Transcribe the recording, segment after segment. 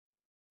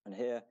And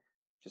here,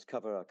 just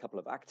cover a couple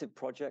of active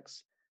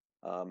projects.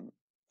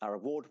 Our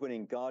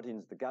award-winning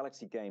Guardians of the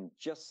Galaxy game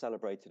just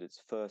celebrated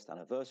its first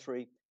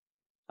anniversary.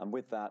 And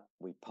with that,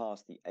 we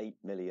passed the 8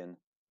 million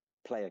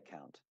player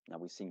count. Now,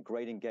 we've seen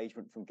great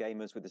engagement from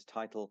gamers with this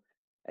title,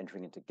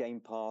 entering into Game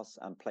Pass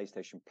and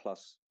PlayStation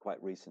Plus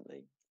quite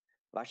recently.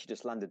 I've actually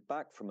just landed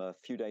back from a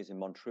few days in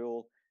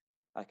Montreal.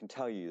 I can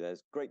tell you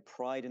there's great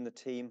pride in the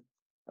team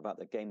about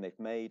the game they've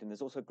made, and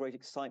there's also great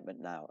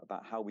excitement now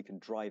about how we can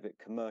drive it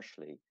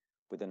commercially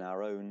within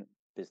our own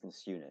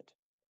business unit.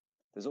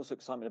 There's also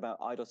excitement about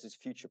Eidos's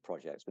future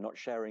projects. We're not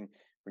sharing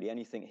really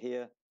anything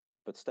here,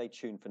 but stay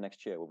tuned for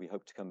next year where we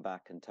hope to come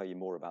back and tell you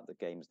more about the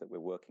games that we're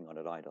working on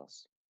at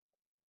Eidos.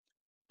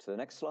 To the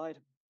next slide.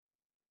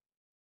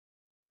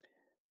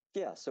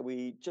 Yeah, so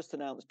we just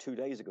announced 2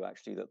 days ago,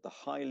 actually, that the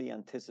highly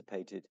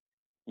anticipated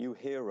new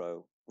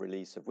hero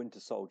release of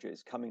Winter Soldier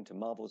is coming to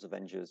Marvel's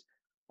Avengers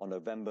on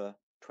November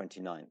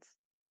 29th.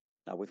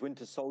 Now, with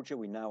Winter Soldier,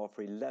 we now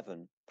offer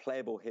 11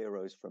 playable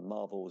heroes from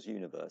Marvel's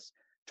universe,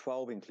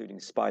 12 including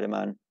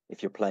Spider-Man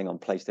if you're playing on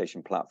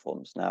PlayStation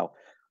platforms. Now,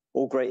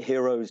 all great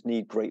heroes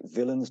need great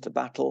villains to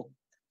battle.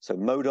 So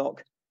MODOK,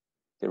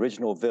 the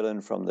original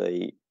villain from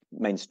the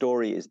main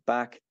story, is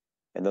back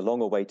in the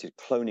long-awaited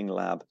cloning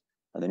lab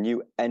and the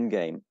new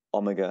endgame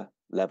Omega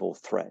level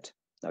threat.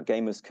 Now,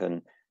 gamers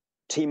can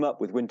team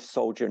up with Winter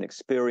Soldier and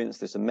experience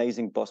this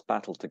amazing boss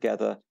battle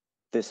together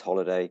this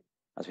holiday,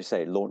 as we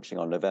say, launching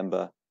on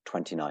November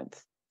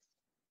 29th.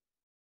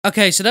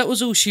 Okay, so that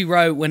was all she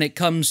wrote when it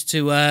comes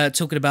to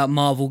talking about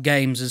Marvel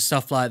games and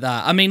stuff like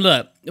that. I mean,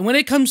 look, when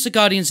it comes to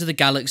Guardians of the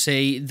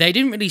Galaxy, they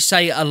didn't really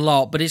say a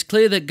lot, but it's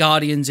clear that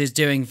Guardians is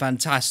doing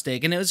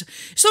fantastic. And it's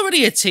not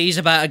really a tease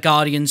about a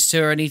Guardians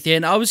 2 or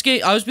anything. I was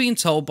being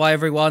told by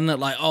everyone that,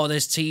 like, oh,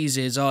 there's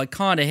teases, or it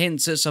kind of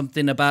hints at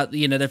something about,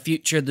 you know, the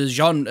future of the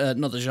genre,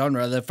 not the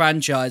genre, the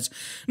franchise.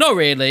 Not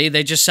really.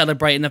 They're just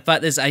celebrating the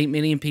fact there's 8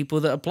 million people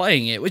that are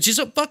playing it, which is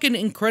a fucking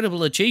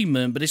incredible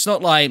achievement, but it's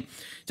not like,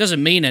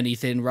 doesn't mean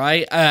anything,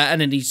 right? And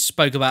then he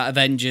spoke about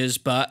Avengers,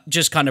 but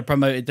just kind of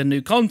promoted the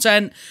new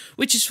content,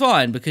 which is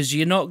fine, because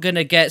you're not going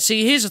to get...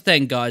 See, here's the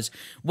thing, guys.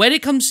 When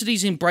it comes to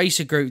these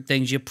Embracer Group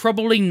things, you're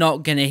probably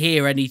not going to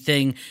hear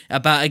anything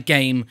about a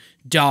game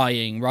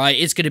dying, right?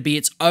 It's going to be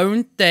its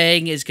own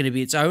thing. It's going to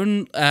be its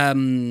own...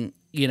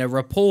 you know,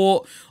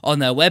 report on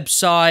their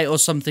website or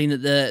something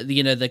that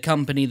the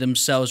company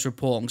themselves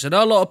report on. So I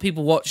know a lot of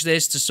people watch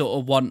this to sort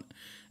of want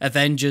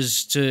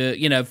Avengers to,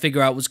 you know,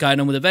 figure out what's going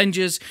on with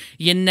Avengers.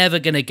 You're never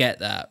going to get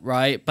that,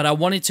 right? But I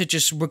wanted to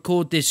just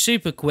record this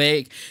super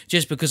quick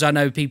just because I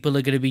know people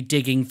are going to be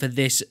digging for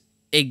this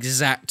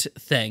exact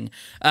thing.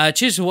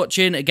 Cheers for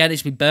watching. Again,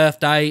 it's my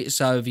birthday,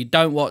 so if you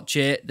don't watch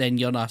it, then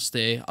you're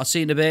nasty. I'll see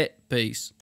you in a bit. Peace.